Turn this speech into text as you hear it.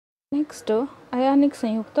Next ionic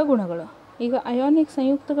ಸಂಯುಕ್ತ ಗುಣಗಳು. ಈಗ ionic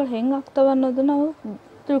ಸಂಯುಕ್ತಗಳು ಹೆಂಗೆ ಆಗ್ತವೆ ಅನ್ನೋದು ನಾವು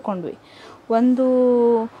ತಿಳ್ಕೊಂಡ್ವಿ. ಒಂದು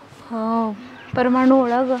ಪರಮಾಣು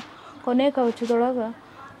ಒಳಗೆ ಕೊನೆ ಕವಚದೊಳಗೆ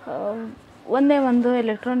ಒಂದೇ ಒಂದು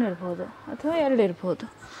ಎಲೆಕ್ಟ್ರಾನ್ ಇರ್ಬೋದು ಅಥವಾ ಎರಡು ಇರ್ಬೋದು.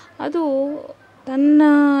 ಅದು ತನ್ನ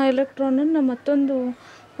ಎಲೆಕ್ಟ್ರಾನನ್ನು ಮತ್ತೊಂದು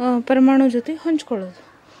ಪರಮಾಣು ಜೊತೆ ಹಂಚ್ಕೊಳ್ಳೋದು.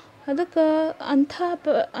 ಅದಕ್ಕೆ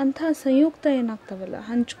ಅಂಥ ಸಂಯುಕ್ತ ಏನಾಗ್ತಾವಲ್ಲ,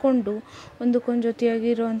 ಹಂಚ್ಕೊಂಡು ಒಂದಕ್ಕೊಂದು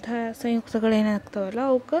ಜೊತೆಯಾಗಿರುವಂಥ ಸಂಯುಕ್ತಗಳು ಏನಾಗ್ತಾವಲ್ಲ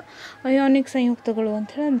ಅವಕ್ಕೆ ಅಯಾನಿಕ್ ಸಂಯುಕ್ತಗಳು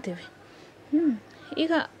ಅಂಥೇಳಿ ಅಂತೀವಿ.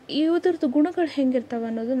 ಈಗ ಇವುದ್ರದ್ದು ಗುಣಗಳು ಹೆಂಗಿರ್ತಾವೆ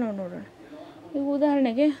ಅನ್ನೋದು ನಾವು ನೋಡೋಣ. ಈಗ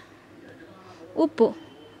ಉದಾಹರಣೆಗೆ ಉಪ್ಪು,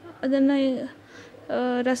 ಅದನ್ನು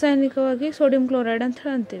ರಾಸಾಯನಿಕವಾಗಿ ಸೋಡಿಯಂ ಕ್ಲೋರೈಡ್ ಅಂತ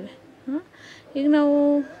ಹೇಳಿ ಅಂತೀವಿ. ಈಗ ನಾವು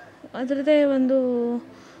ಅದರದ್ದೇ ಒಂದು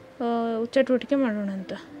ಚಟುವಟಿಕೆ ಮಾಡೋಣ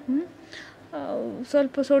ಅಂತ.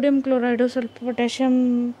 ಸ್ವಲ್ಪ ಸೋಡಿಯಂ ಕ್ಲೋರೈಡು, ಸ್ವಲ್ಪ ಪೊಟ್ಯಾಷಿಯಮ್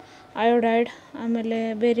ಅಯೋಡೈಡ್, ಆಮೇಲೆ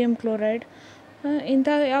ಬೇರಿಯಂ ಕ್ಲೋರೈಡ್, ಇಂಥ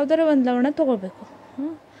ಯಾವುದಾರ ಒಂದು ಲವಣ ತೊಗೋಬೇಕು.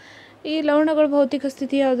 ಈ ಲವಣಗಳ ಭೌತಿಕ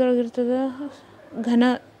ಸ್ಥಿತಿ ಯಾವುದ್ರೊಳಗಿರ್ತದೆ? ಘನ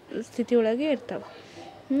ಸ್ಥಿತಿಯೊಳಗೆ ಇರ್ತಾವೆ.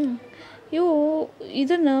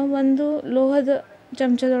 ಇದನ್ನು ಒಂದು ಲೋಹದ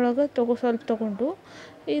ಚಮಚದೊಳಗೆ ಸ್ವಲ್ಪ ತೊಗೊಂಡು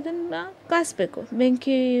ಇದನ್ನು ಕಾಯಿಸ್ಬೇಕು,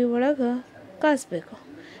 ಬೆಂಕಿ ಒಳಗೆ ಕಾಯಿಸ್ಬೇಕು.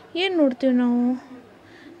 ಏನು ನೋಡ್ತೀವಿ ನಾವು?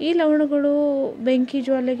 ಈ ಲವಣಗಳು ಬೆಂಕಿ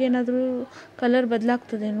ಜ್ವಾಲೆಗೆ ಏನಾದರೂ ಕಲರ್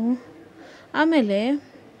ಬದಲಾಗ್ತದೇನು? ಆಮೇಲೆ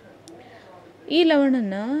ಈ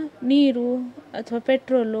ಲವಣನ ನೀರು ಅಥವಾ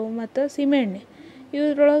ಪೆಟ್ರೋಲು ಮತ್ತು ಸೀಮೆಎಣ್ಣೆ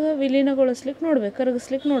ಇದ್ರೊಳಗೆ ವಿಲೀನಗೊಳಿಸ್ಲಿಕ್ಕೆ ನೋಡ್ಬೇಕು,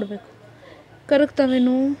 ಕರಗಿಸ್ಲಿಕ್ಕೆ ನೋಡಬೇಕು.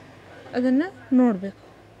 ಕರಗ್ತಾವೇನು ಅದನ್ನು ನೋಡಬೇಕು.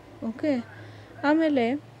 ಓಕೆ. ಆಮೇಲೆ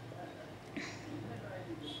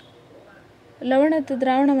ಲವಣದ್ದು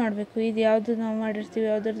ದ್ರಾವಣ ಮಾಡಬೇಕು. ಇದು ಯಾವುದು ನಾವು ಮಾಡಿರ್ತೀವಿ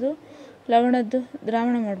ಯಾವುದ್ರದ್ದು ಲವಣದ್ದು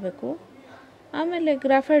ದ್ರಾವಣ ಮಾಡಬೇಕು. ಆಮೇಲೆ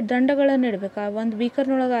ಗ್ರಾಫೈಟ್ ದಂಡಗಳನ್ನು ಇಡಬೇಕು. ಆ ಒಂದು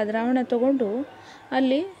ಬೀಕರ್ನೊಳಗೆ ಆ ದ್ರಾವಣ ತೊಗೊಂಡು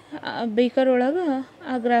ಅಲ್ಲಿ ಬೀಕರ್ ಒಳಗೆ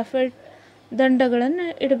ಆ ಗ್ರಾಫೈಟ್ ದಂಡಗಳನ್ನು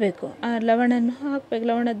ಇಡಬೇಕು. ಆ ಲವಣನ್ನು ಹಾಕಬೇಕು,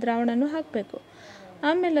 ಲವಣದ ದ್ರಾವಣನೂ ಹಾಕಬೇಕು.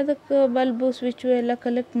 ಆಮೇಲೆ ಅದಕ್ಕೆ ಬಲ್ಬು, ಸ್ವಿಚ್ಚು ಎಲ್ಲ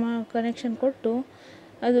ಕನೆಕ್ಷನ್ ಕೊಟ್ಟು,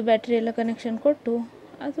 ಅದು ಬ್ಯಾಟ್ರಿ ಎಲ್ಲ ಕನೆಕ್ಷನ್ ಕೊಟ್ಟು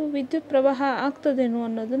ಅದು ವಿದ್ಯುತ್ ಪ್ರವಾಹ ಆಗ್ತದೇನೋ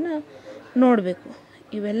ಅನ್ನೋದನ್ನು ನೋಡಬೇಕು.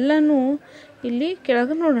 ಇವೆಲ್ಲನೂ ಇಲ್ಲಿ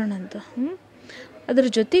ಕೆಳಗೆ ನೋಡೋಣ ಅಂತ. ಅದರ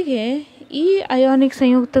ಜೊತೆಗೆ ಈ ಅಯಾನಿಕ್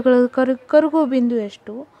ಸಂಯುಕ್ತಗಳ ಕರಗುವ ಬಿಂದು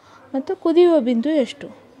ಎಷ್ಟು ಮತ್ತು ಕುದಿಯುವ ಬಿಂದು ಎಷ್ಟು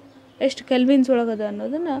ಕೆಲ್ವಿನ್ಸ್ ಒಳಗದ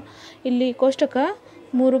ಅನ್ನೋದನ್ನು ಇಲ್ಲಿ ಕೋಷ್ಟಕ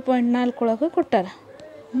 3.4 ಒಳಗೆ ಕೊಟ್ಟಾರ.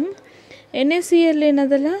 NaCl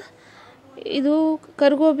ಏನದಲ್ಲ, ಇದು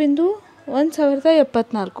ಕರಗುವ ಬಿಂದು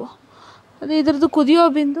 1074. ಅದು ಇದ್ರದ್ದು ಕುದಿಯೋ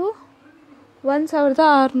ಬಿಂದು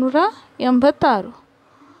 1686.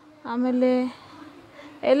 ಆಮೇಲೆ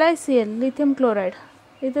LiCl ಲಿಥಿಯಂ ಕ್ಲೋರೈಡ್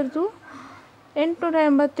ಇದ್ರದ್ದು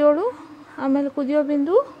 887. ಆಮೇಲೆ ಕುದಿಯೋ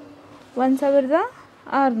ಬಿಂದು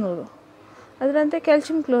 1600. ಅದರಂತೆ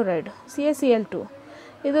ಕ್ಯಾಲ್ಸಿಯಂ ಕ್ಲೋರೈಡ್ CaCl2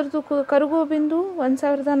 ಇದ್ರದ್ದು ಕರಗುವ ಬಿಂದು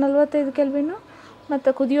 1045 ಕೆಲ್ವಿನ್ನು ಮತ್ತು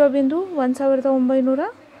ಕುದಿಯೋ ಬಿಂದು 1900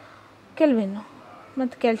 ಕೆಲ್ವಿನ್ನು.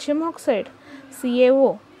 ಮತ್ತು ಕ್ಯಾಲ್ಸಿಯಂ ಆಕ್ಸೈಡ್ CaO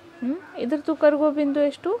ಇದ್ರದ್ದು ಕರಗುವ ಬಿಂದು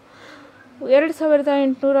ಎಷ್ಟು?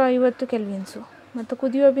 2850 ಕೆಲ್ವಿನ್ಸು ಮತ್ತು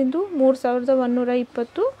ಕುದಿಯೋ ಬಿಂದು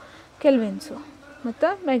 3120 ಕೆಲ್ವಿನ್ಸು. ಮತ್ತು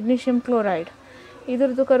ಮ್ಯಾಗ್ನೀಷಿಯಂ ಕ್ಲೋರೈಡ್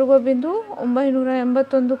ಇದ್ರದ್ದು ಕರಗುವ ಬಿಂದು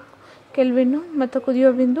 981 ಕೆಲ್ವಿನ್ನು ಮತ್ತು ಕುದಿಯೋ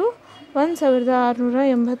ಬಿಂದು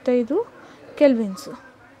 1685 ಕೆಲ್ವಿನ್ಸು.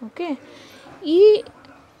 ಓಕೆ.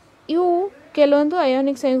 ಇವು ಕೆಲವೊಂದು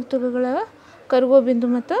ಅಯಾನಿಕ್ ಸಂಯುಕ್ತಗಳ ಕರಗುವ ಬಿಂದು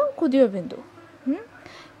ಮತ್ತು ಕುದಿಯೋ ಬಿಂದು.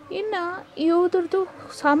 ಇನ್ನು ಇವುದ್ರದ್ದು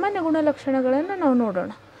ಸಾಮಾನ್ಯ ಗುಣಲಕ್ಷಣಗಳನ್ನು ನಾವು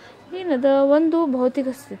ನೋಡೋಣ. ಏನದ? ಒಂದು ಭೌತಿಕ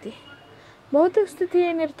ಸ್ಥಿತಿ. ಭೌತಿಕ ಸ್ಥಿತಿ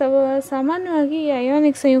ಏನಿರ್ತಾವೆ? ಸಾಮಾನ್ಯವಾಗಿ ಈ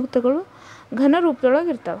ಅಯಾನಿಕ್ ಸಂಯುಕ್ತಗಳು ಘನ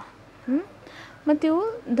ರೂಪದೊಳಗೆ ಇರ್ತಾವೆ. ಮತ್ತು ಇವು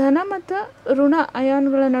ಧನ ಮತ್ತು ಋಣ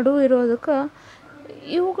ಅಯಾನ್ಗಳ ನಡುವೆ ಇರೋದಕ್ಕೆ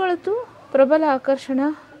ಇವುಗಳದ್ದು ಪ್ರಬಲ ಆಕರ್ಷಣ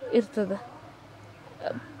ಇರ್ತದೆ.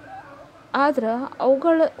 ಆದ್ರೆ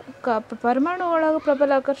ಅವುಗಳ ಪರಮಾಣು ಒಳಗೆ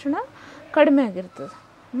ಪ್ರಬಲ ಆಕರ್ಷಣ ಕಡಿಮೆ ಆಗಿರ್ತದೆ.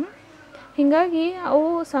 ಹೀಗಾಗಿ ಅವು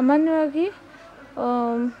ಸಾಮಾನ್ಯವಾಗಿ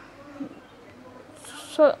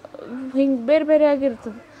ಹಿಂಗೆ ಬೇರೆ ಬೇರೆ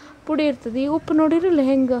ಆಗಿರ್ತದೆ, ಪುಡಿ ಇರ್ತದೆ. ಈ ಉಪ್ಪು ನೋಡಿರಲ್ಲ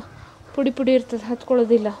ಹೆಂಗೆ ಪುಡಿ ಇರ್ತದೆ,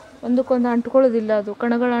 ಹತ್ಕೊಳ್ಳೋದಿಲ್ಲ, ಒಂದಕ್ಕೊಂದು ಅಂಟ್ಕೊಳ್ಳೋದಿಲ್ಲ, ಅದು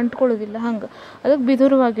ಕಣಗಳು ಅಂಟ್ಕೊಳ್ಳೋದಿಲ್ಲ. ಹಂಗೆ ಅದಕ್ಕೆ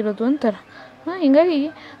ಬಿದುರವಾಗಿರೋದು ಅಂತಾರೆ. ಹೀಗಾಗಿ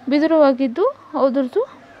ಬಿದುರವಾಗಿದ್ದು ಅದ್ರದ್ದು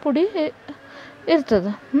ಪುಡಿ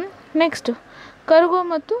ಇರ್ತದೆ. ನೆಕ್ಸ್ಟು ಕರಗುವ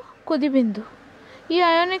ಮತ್ತು ಕುದಿಬಿಂದು. ಈ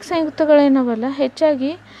ಅಯಾನಿಕ್ ಸಂಯುಕ್ತಗಳೇನವಲ್ಲ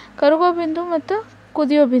ಹೆಚ್ಚಾಗಿ ಕರಗುವ ಬಿಂದು ಮತ್ತು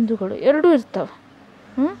ಕುದಿಯೋ ಬಿಂದುಗಳು ಎರಡೂ ಇರ್ತವೆ.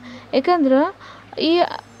 ಯಾಕಂದ್ರೆ ಈ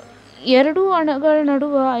ಎರಡು ಅಣುಗಳ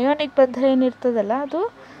ನಡುವೆ ಅಯಾನಿಕ್ ಬಂಧ ಏನಿರ್ತದಲ್ಲ ಅದು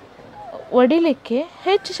ಒಡಿಲಿಕ್ಕೆ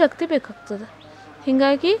ಹೆಚ್ಚು ಶಕ್ತಿ ಬೇಕಾಗ್ತದೆ.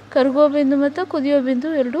 ಹೀಗಾಗಿ ಕರಗುವ ಬಿಂದು ಮತ್ತು ಕುದಿಯೋ ಬಿಂದು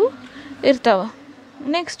ಎರಡೂ ಇರ್ತಾವೆ.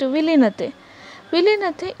 ನೆಕ್ಸ್ಟ್ ವಿಲೀನತೆ.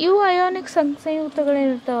 ಇವು ಅಯಾನಿಕ್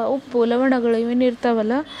ಸಂಯುಕ್ತಗಳೇನಿರ್ತಾವೆ, ಉಪ್ಪು, ಲವಣಗಳು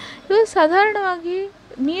ಇವೇನಿರ್ತಾವಲ್ಲ, ಇವು ಸಾಧಾರಣವಾಗಿ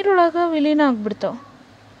ನೀರೊಳಗೆ ವಿಲೀನ ಆಗಿಬಿಡ್ತಾವೆ.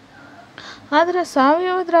 ಆದರೆ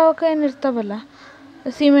ಸಾವಯವ ದ್ರಾವಕ ಏನಿರ್ತಾವಲ್ಲ,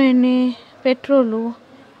 ಸೀಮೆಎಣ್ಣೆ, ಪೆಟ್ರೋಲು,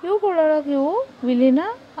 ಇವುಗಳೊಳಗೆ ಇವು ವಿಲೀನ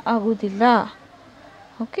ಆಗುವುದಿಲ್ಲ.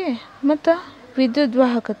 ಓಕೆ. ಮತ್ತು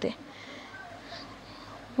ವಿದ್ಯುದ್ವಾಹಕತೆ,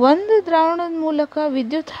 ಒಂದು ದ್ರಾವಣದ ಮೂಲಕ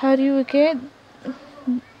ವಿದ್ಯುತ್ ಹರಿಯುವಿಕೆ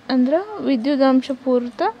ಅಂದ್ರೆ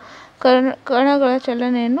ವಿದ್ಯುದಾಂಶಪೂರಿತ ಕಣಗಳ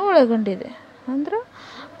ಚಲನೆಯನ್ನು ಒಳಗೊಂಡಿದೆ. ಅಂದ್ರೆ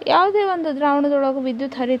ಯಾವುದೇ ಒಂದು ದ್ರಾವಣದೊಳಗೆ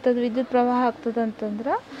ವಿದ್ಯುತ್ ಹರಿತದೆ, ವಿದ್ಯುತ್ ಪ್ರವಾಹ ಆಗ್ತದೆ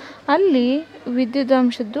ಅಂತಂದ್ರೆ ಅಲ್ಲಿ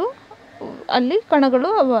ವಿದ್ಯುದಾಂಶದ್ದು ಅಲ್ಲಿ ಕಣಗಳು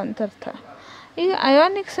ಅವ ಅಂತ ಅರ್ಥ. ಈಗ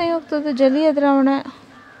ಅಯಾನಿಕ್ ಸಂಯುಕ್ತದ ಜಲೀಯ ದ್ರಾವಣ